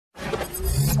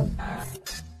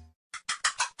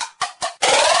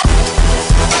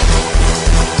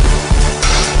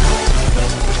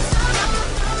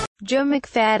Joe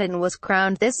McFadden was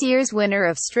crowned this year's winner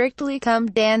of Strictly Come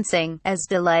Dancing, as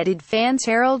delighted fans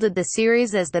heralded the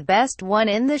series as the best one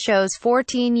in the show's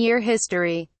 14-year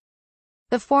history.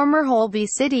 The former Holby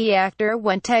City actor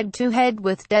went head-to-head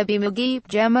with Debbie McGee,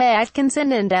 Gemma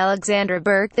Atkinson and Alexandra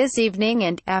Burke this evening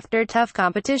and, after tough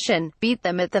competition, beat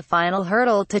them at the final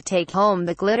hurdle to take home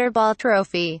the Glitter Ball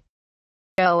trophy.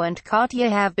 Joe and Katya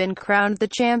have been crowned the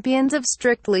champions of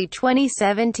Strictly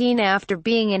 2017 after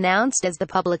being announced as the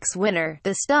public's winner.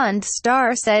 The stunned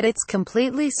star said, "It's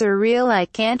completely surreal, I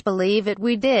can't believe it,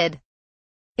 we did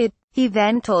it." He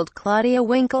then told Claudia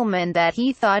Winkleman that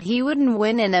he thought he wouldn't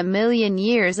win in a million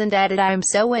years and added, "I'm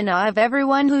so in awe of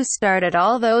everyone who started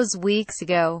all those weeks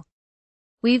ago.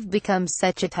 We've become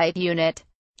such a tight unit."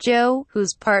 Joe,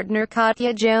 whose partner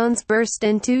Katya Jones burst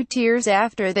into tears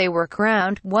after they were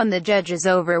crowned, won the judges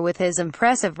over with his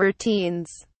impressive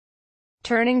routines.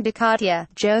 Turning to Katya,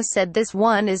 Joe said, "This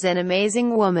one is an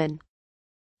amazing woman.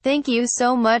 Thank you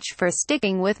so much for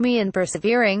sticking with me and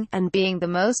persevering, and being the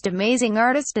most amazing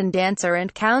artist and dancer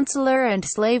and counselor and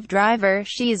slave driver.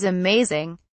 She's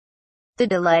amazing." The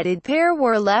delighted pair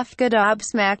were left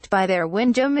gobsmacked by their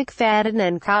win. Joe McFadden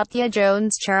and Katya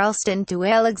Jones Charleston to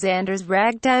Alexandra's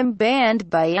Ragtime Band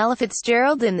by Ella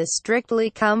Fitzgerald in the Strictly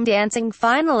Come Dancing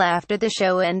final. After the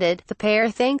show ended, the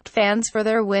pair thanked fans for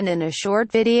their win in a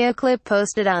short video clip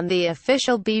posted on the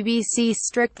official BBC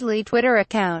Strictly Twitter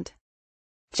account.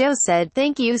 Joe said,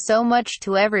 "Thank you so much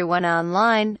to everyone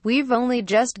online, we've only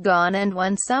just gone and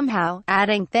won somehow,"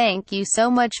 adding, "Thank you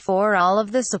so much for all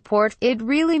of the support, it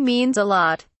really means a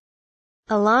lot."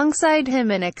 Alongside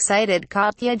him, an excited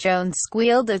Katya Jones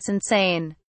squealed, "It's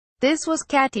insane." This was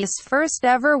Katya's first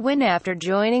ever win after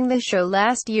joining the show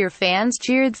last year. Fans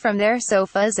cheered from their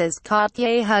sofas as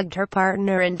Katya hugged her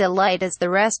partner in delight as the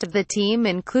rest of the team,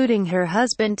 including her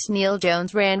husband Neil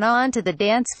Jones, ran onto the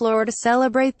dance floor to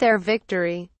celebrate their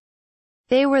victory.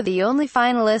 They were the only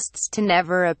finalists to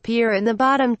never appear in the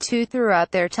bottom two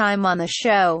throughout their time on the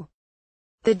show.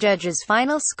 The judges'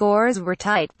 final scores were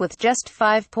tight, with just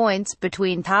 5 points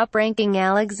between top-ranking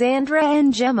Alexandra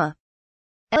and Gemma.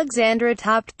 Alexandra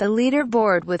topped the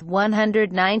leaderboard with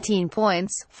 119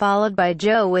 points, followed by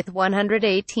Joe with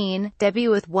 118, Debbie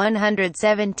with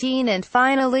 117 and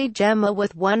finally Gemma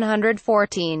with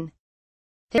 114.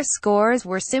 Their scores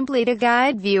were simply to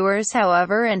guide viewers,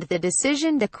 however, and the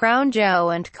decision to crown Joe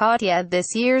and Katya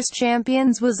this year's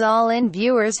champions was all in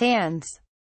viewers' hands.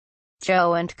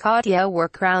 Joe and Katya were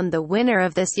crowned the winner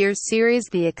of this year's series.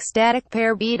 The ecstatic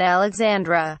pair beat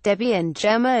Alexandra, Debbie and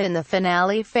Gemma in the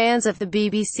finale. Fans of the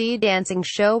BBC dancing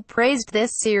show praised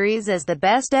this series as the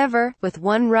best ever, with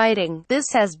one writing,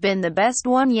 "This has been the best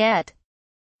one yet."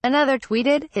 Another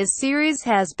tweeted, "His series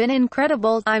has been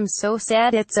incredible, I'm so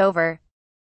sad it's over."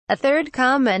 A third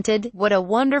commented, "What a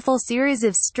wonderful series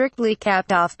of Strictly,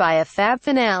 capped off by a fab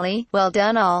finale, well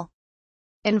done all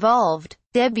involved."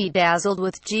 Debbie dazzled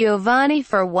with Giovanni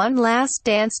for One Last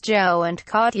Dance. Joe and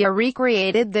Katya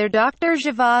recreated their Dr.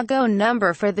 Zhivago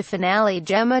number for the finale.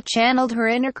 Gemma channeled her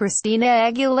inner Christina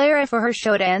Aguilera for her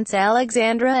show dance.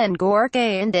 Alexandra and Gorka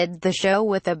ended the show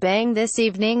with a bang this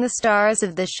evening. The stars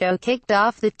of the show kicked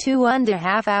off the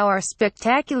 2.5-hour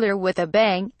spectacular with a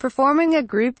bang, performing a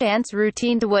group dance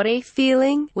routine to What a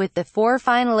Feeling, with the 4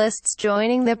 finalists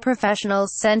joining the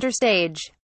professionals center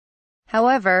stage.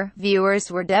 However,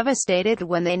 viewers were devastated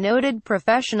when they noted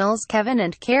professionals Kevin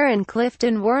and Karen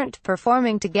Clifton weren't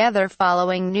performing together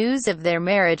following news of their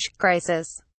marriage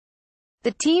crisis.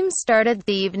 The team started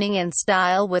the evening in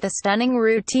style with a stunning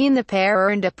routine. The pair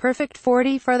earned a perfect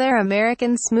 40 for their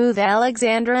American Smooth.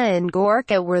 Alexandra and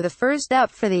Gorka were the first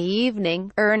up for the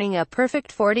evening, earning a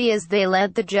perfect 40 as they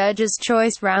led the judges'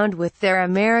 choice round with their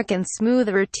American Smooth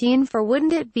routine for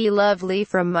Wouldn't It Be Lovely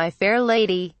from My Fair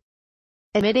Lady.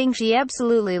 Admitting she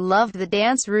absolutely loved the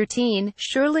dance routine,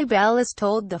 Shirley Ballas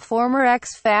told the former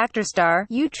X Factor star,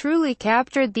 "You truly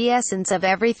captured the essence of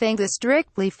everything the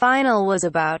Strictly final was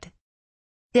about."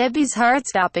 Debbie's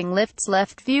heart-stopping lifts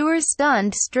left viewers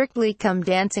stunned. Strictly Come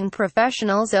Dancing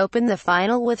professionals opened the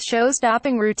final with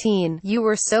show-stopping routine. "You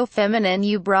were so feminine,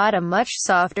 you brought a much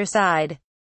softer side.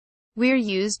 We're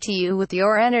used to you with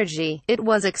your energy. It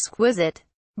was exquisite."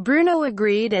 Bruno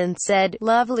agreed and said,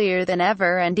 "Lovelier than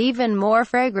ever and even more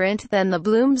fragrant than the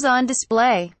blooms on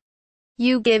display.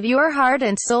 You give your heart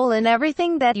and soul in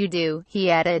everything that you do," he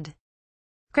added.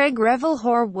 Craig Revel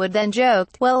Horwood then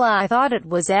joked, "Well, I thought it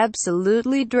was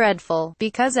absolutely dreadful,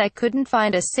 because I couldn't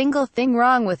find a single thing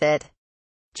wrong with it.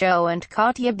 Joe and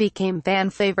Katya became fan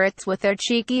favorites with their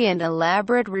cheeky and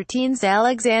elaborate routines.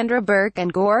 Alexandra Burke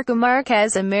and Gorka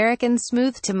Marquez, American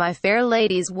Smooth to My Fair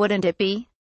Ladies, wouldn't it be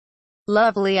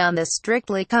lovely? On the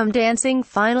Strictly Come Dancing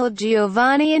final,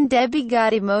 Giovanni and Debbie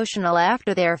got emotional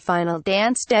after their final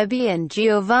dance. Debbie and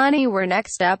Giovanni were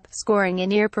next up, scoring a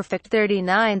near-perfect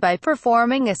 39 by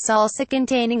performing a salsa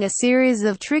containing a series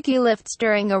of tricky lifts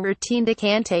during a routine to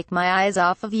Can't Take My Eyes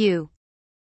Off of You.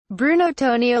 Bruno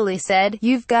Tonioli said,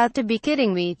 "You've got to be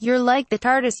kidding me, you're like the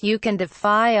TARDIS, you can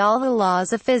defy all the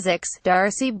laws of physics."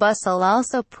 Darcy Bussell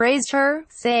also praised her,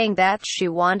 saying that she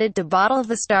wanted to bottle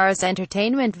the star's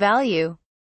entertainment value.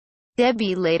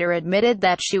 Debbie later admitted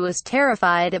that she was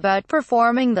terrified about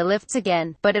performing the lifts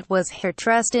again, but it was her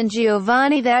trust in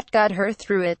Giovanni that got her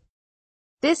through it.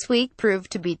 This week proved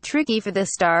to be tricky for the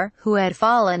star, who had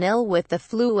fallen ill with the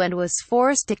flu and was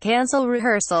forced to cancel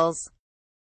rehearsals.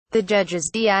 The judges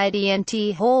didn't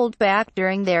hold back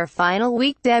during their final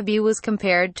week. Debbie was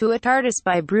compared to a TARDIS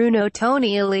by Bruno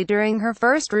Tonioli during her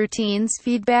first routine's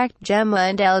feedback. Gemma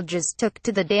and Elgis took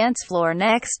to the dance floor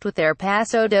next with their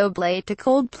Paso Doble to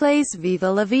Coldplay's Viva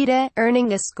La Vida,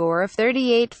 earning a score of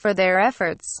 38 for their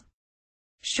efforts.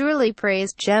 Shirley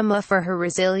praised Gemma for her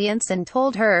resilience and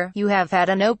told her, "You have had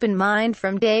an open mind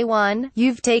from day one,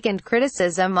 you've taken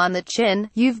criticism on the chin,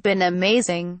 you've been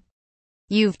amazing.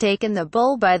 You've taken the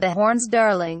bull by the horns,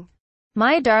 darling.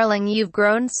 My darling, you've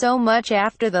grown so much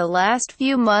after the last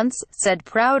few months," said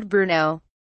proud Bruno.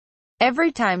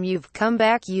 "Every time you've come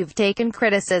back you've taken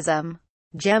criticism."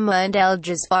 Gemma and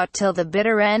Elgis fought till the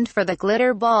bitter end for the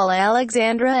glitter ball.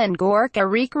 Alexandra and Gorka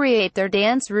recreate their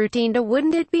dance routine to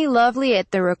Wouldn't It Be Lovely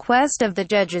at the request of the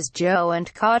judges. Joe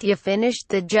and Katya finished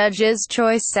the judges'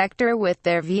 choice sector with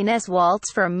their Venus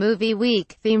Waltz from Movie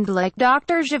Week, themed like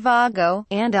Dr. Zhivago,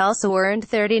 and also earned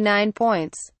 39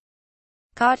 points.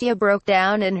 Katya broke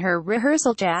down in her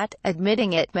rehearsal chat,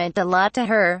 admitting it meant a lot to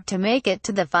her to make it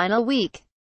to the final week.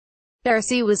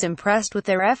 Darcy was impressed with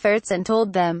their efforts and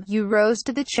told them, "You rose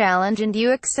to the challenge and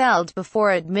you excelled," before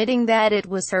admitting that it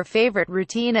was her favorite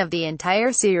routine of the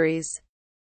entire series.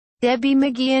 Debbie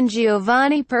McGee and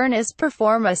Giovanni Pernis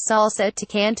perform a salsa to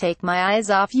Can't Take My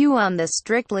Eyes Off You on the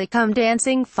Strictly Come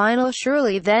Dancing final.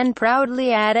 Shirley then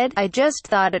proudly added, "I just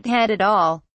thought it had it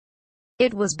all.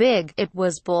 It was big, it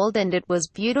was bold, and it was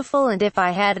beautiful, and if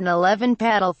I had an 11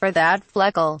 paddle for that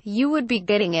fleckle, you would be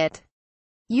getting it.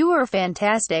 You were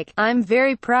fantastic. I'm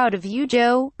very proud of you,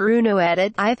 Joe." Bruno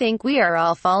added, "I think we are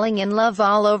all falling in love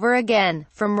all over again.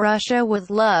 From Russia with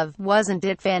love. Wasn't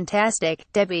it fantastic?"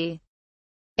 Debbie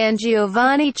and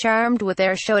Giovanni charmed with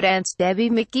their show dance.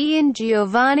 Debbie McGee and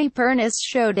Giovanni Pernis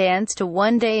show dance to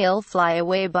One Day I'll Fly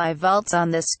Away by Waltz on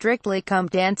the Strictly Come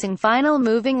Dancing final.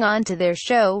 Moving on to their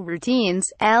show routines,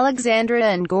 Alexandra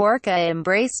and Gorka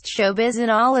embraced showbiz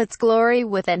in all its glory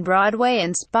with an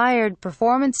Broadway-inspired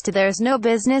performance to There's No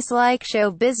Business Like Show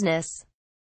Business.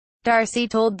 Darcy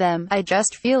told them, "I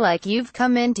just feel like you've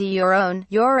come into your own.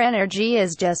 Your energy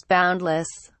is just boundless."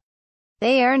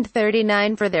 They earned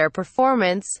 39 for their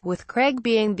performance, with Craig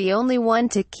being the only one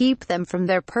to keep them from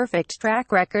their perfect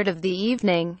track record of the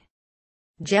evening.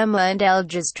 Gemma and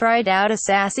Elgis tried out a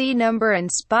sassy number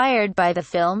inspired by the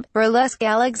film, Burlesque.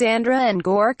 Alexandra and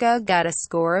Gorka got a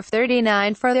score of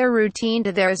 39 for their routine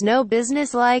to There's No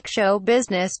Business Like Show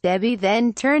Business. Debbie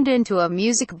then turned into a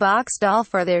music box doll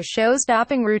for their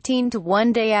show-stopping routine to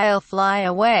One Day I'll Fly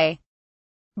Away.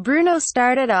 Bruno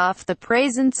started off the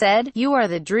praise and said, "You are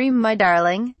the dream, my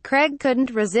darling." Craig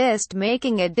couldn't resist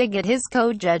making a dig at his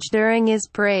co-judge during his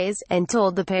praise, and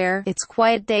told the pair, "It's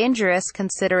quite dangerous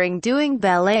considering doing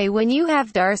ballet when you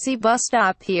have Darcy bust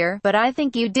up here, but I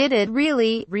think you did it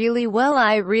really, really well.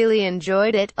 I really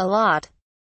enjoyed it, a lot.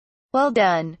 Well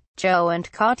done." Joe and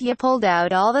Katya pulled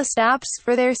out all the stops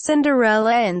for their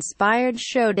Cinderella-inspired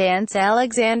show dance.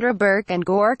 Alexandra Burke and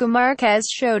Gorka Marquez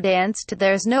show dance to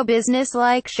There's No Business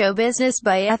Like Show Business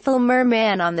by Ethel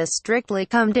Merman on the Strictly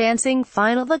Come Dancing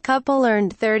final. The couple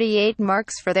earned 38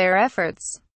 marks for their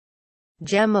efforts.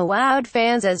 Gemma wowed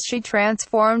fans as she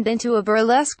transformed into a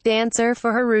burlesque dancer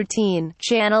for her routine,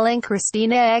 channeling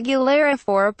Christina Aguilera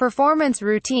for a performance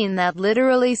routine that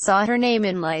literally saw her name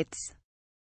in lights.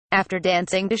 After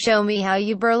dancing to Show Me How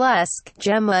You Burlesque,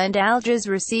 Gemma and Elgis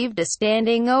received a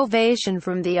standing ovation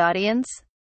from the audience.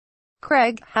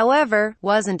 Craig, however,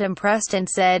 wasn't impressed and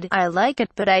said, "I like it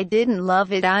but I didn't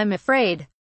love it, I'm afraid."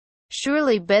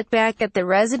 Shirley bit back at the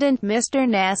resident Mr.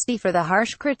 Nasty for the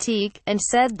harsh critique, and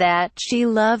said that she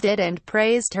loved it and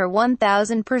praised her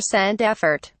 1000%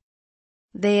 effort.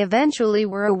 They eventually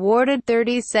were awarded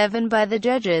 37 by the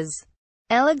judges.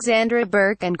 Alexandra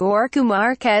Burke and Gorky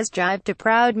Marquez jived to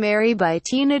Proud Mary by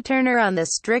Tina Turner on the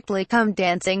Strictly Come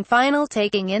Dancing final,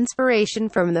 taking inspiration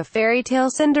from the fairy tale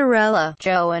Cinderella.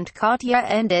 Joe and Katya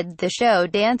ended the show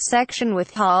dance section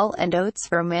with Hall & Oates'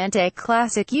 romantic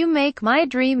classic You Make My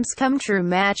Dreams Come True,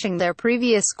 matching their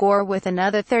previous score with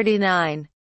another 39.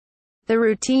 The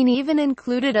routine even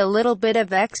included a little bit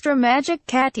of extra magic.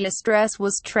 Katya's dress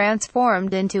was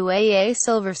transformed into a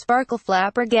silver sparkle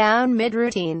flapper gown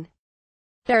mid-routine.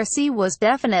 Darcy was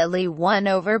definitely won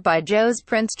over by Joe's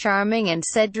Prince Charming and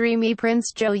said, "Dreamy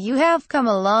Prince Joe, you have come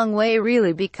a long way,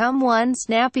 really become one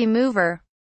snappy mover."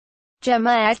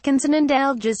 Gemma Atkinson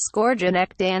indulges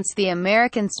Scorjanek dance the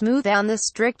American Smooth on the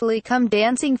Strictly Come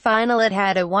Dancing final. It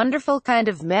had a wonderful kind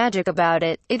of magic about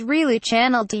it. It really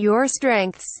channeled to your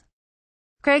strengths.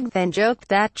 Craig then joked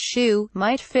that shoe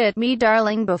might fit me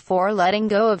darling before letting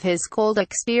go of his cold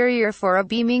exterior for a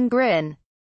beaming grin.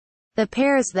 The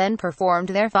pairs then performed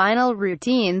their final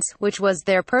routines, which was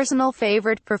their personal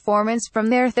favorite performance from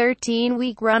their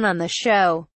 13-week run on the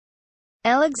show.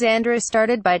 Alexandra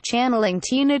started by channeling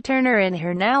Tina Turner in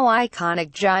her now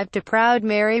iconic Jive to Proud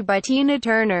Mary by Tina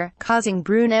Turner, causing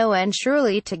Bruno and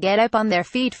Shirley to get up on their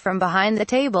feet from behind the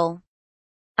table.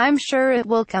 "I'm sure it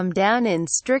will come down in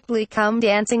Strictly Come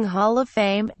Dancing Hall of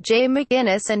Fame, Jay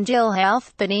McGuinness and Jill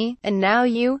Halfpenny, and now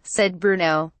you," said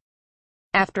Bruno.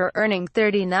 After earning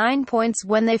 39 points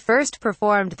when they first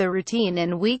performed the routine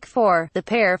in week 4, the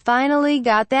pair finally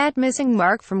got that missing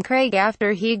mark from Craig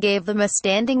after he gave them a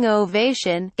standing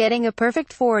ovation, getting a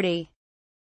perfect 40.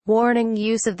 Warning: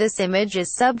 use of this image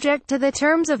is subject to the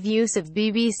terms of use of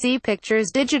BBC Pictures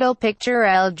Digital Picture.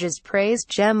 Alges praised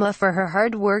Gemma for her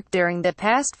hard work during the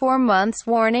past 4 months.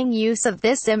 Warning: use of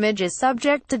this image is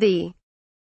subject to the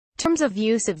terms of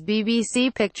use of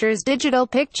BBC Pictures Digital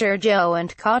Picture. Joe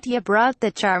and Katya brought the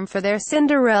charm for their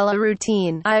Cinderella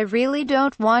routine. "I really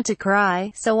don't want to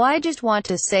cry, so I just want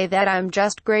to say that I'm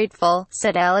just grateful,"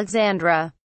 said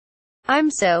Alexandra.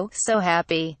 "I'm so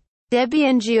happy." Debbie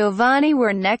and Giovanni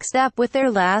were next up with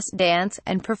their last dance,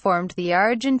 and performed the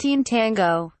Argentine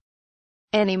tango.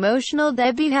 An emotional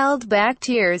Debbie held back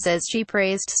tears as she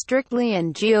praised Strictly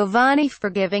and Giovanni for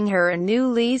giving her a new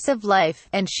lease of life,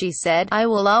 and she said, "I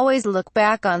will always look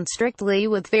back on Strictly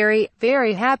with very,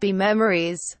 very happy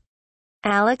memories."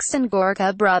 Alex and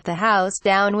Gorka brought the house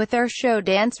down with their show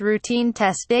dance routine.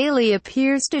 Tess Daly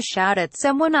appears to shout at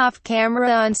someone off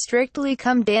camera on Strictly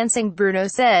Come Dancing. Bruno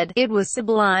said, "It was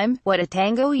sublime. What a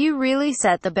tango. You really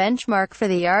set the benchmark for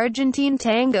the Argentine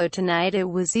tango tonight. It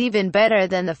was even better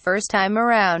than the first time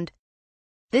around."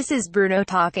 This is Bruno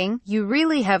talking. "You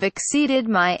really have exceeded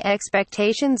my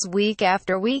expectations week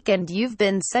after week, and you've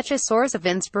been such a source of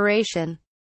inspiration."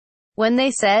 When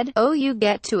they said, "Oh, you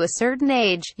get to a certain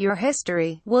age, your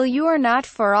history, well, you are not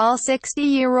for all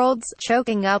 60-year-olds,"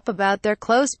 choking up about their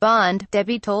close bond,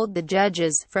 Debbie told the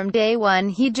judges, "From day one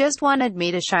he just wanted me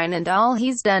to shine and all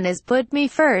he's done is put me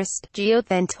first." Gio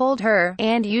then told her,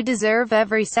 "And you deserve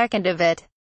every second of it.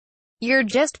 You're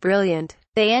just brilliant."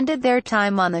 They ended their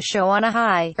time on the show on a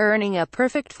high, earning a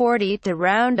perfect 40 to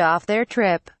round off their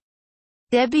trip.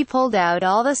 Debbie pulled out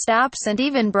all the stops and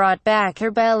even brought back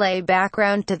her ballet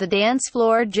background to the dance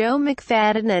floor. Joe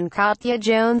McFadden and Katya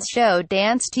Jones show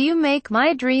danced to You Make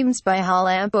My Dreams by Hall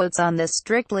 & Oates on the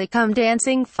Strictly Come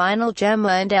Dancing final.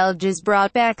 Gemma and Alges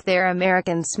brought back their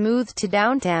American Smooth to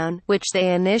Downtown, which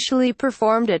they initially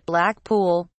performed at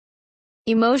Blackpool.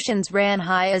 Emotions ran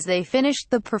high as they finished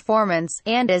the performance,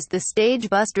 and as the stage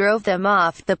bus drove them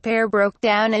off, the pair broke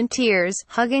down in tears,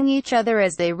 hugging each other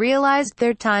as they realized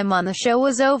their time on the show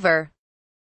was over.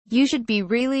 "You should be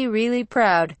really, really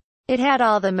proud. It had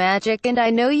all the magic and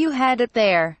I know you had it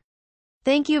there.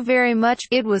 Thank you very much.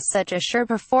 It was such a sure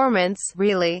performance,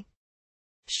 really."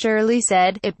 Shirley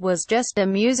said, "It was just a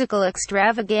musical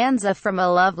extravaganza from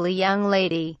a lovely young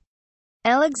lady."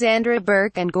 Alexandra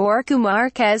Burke and Gorky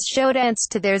Marquez show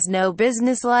danced to There's No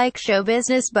Business Like Show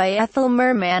Business by Ethel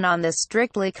Merman on the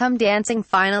Strictly Come Dancing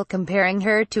final. Comparing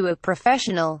her to a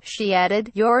professional, she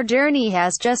added, "Your journey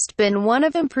has just been one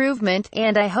of improvement,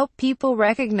 and I hope people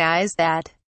recognize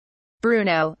that."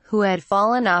 Bruno, who had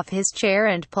fallen off his chair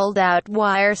and pulled out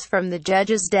wires from the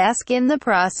judge's desk in the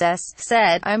process,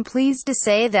 said, "I'm pleased to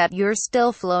say that you're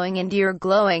still flowing and you're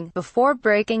glowing," before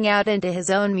breaking out into his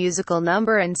own musical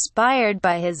number inspired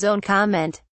by his own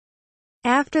comment.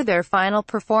 After their final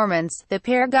performance, the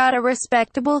pair got a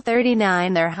respectable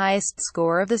 39, their highest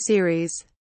score of the series.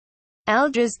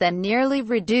 Alges then nearly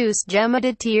reduced Gemma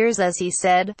to tears as he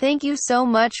said, "Thank you so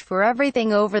much for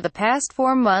everything over the past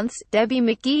 4 months." Debbie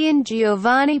McGee and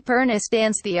Giovanni Pernis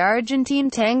danced the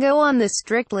Argentine tango on the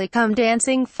Strictly Come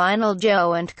Dancing final.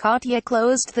 Joe and Katya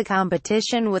closed the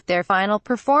competition with their final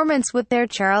performance with their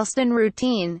Charleston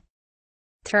routine,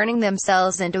 turning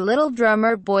themselves into little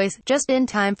drummer boys, just in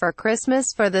time for Christmas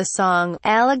for the song,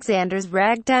 Alexander's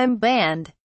Ragtime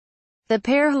Band. The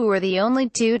pair, who were the only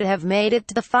two to have made it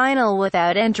to the final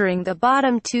without entering the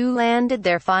bottom two, landed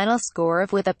their final score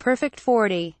of with a perfect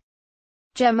 40.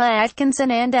 Gemma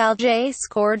Atkinson and Aljae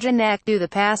Skorjanek do the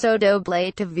Paso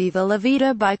Doble to Viva La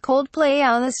Vida by Coldplay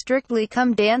on the Strictly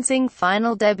Come Dancing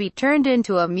final. Debbie turned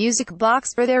into a music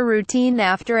box for their routine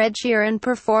after Ed Sheeran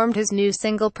performed his new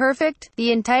single Perfect.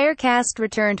 The entire cast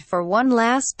returned for one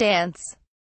last dance,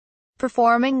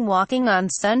 performing Walking on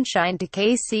Sunshine to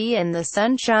KC and the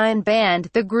Sunshine Band.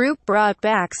 The group brought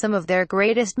back some of their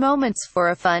greatest moments for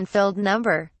a fun-filled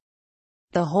number.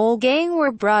 The whole gang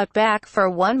were brought back for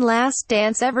one last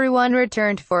dance. Everyone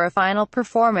returned for a final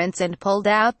performance and pulled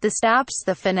out the stops.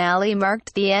 The finale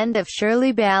marked the end of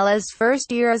Shirley Balla's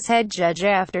first year as head judge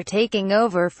after taking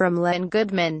over from Len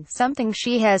Goodman. Something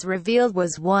she has revealed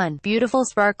was one beautiful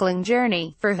sparkling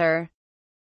journey for her.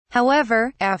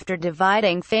 However, after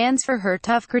dividing fans for her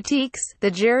tough critiques,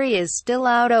 the jury is still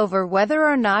out over whether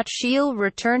or not she'll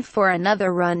return for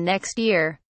another run next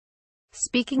year.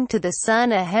 Speaking to The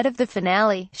Sun ahead of the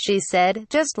finale, she said,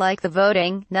 "Just like the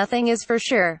voting, nothing is for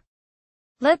sure.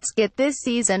 Let's get this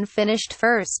season finished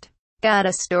first. Got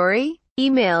a story?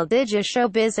 Email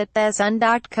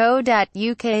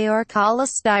digishowbiz@thesun.co.uk or call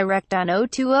us direct on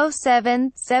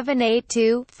 0207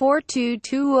 782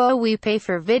 4220. We pay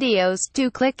for videos too.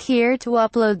 Click here to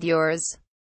upload yours."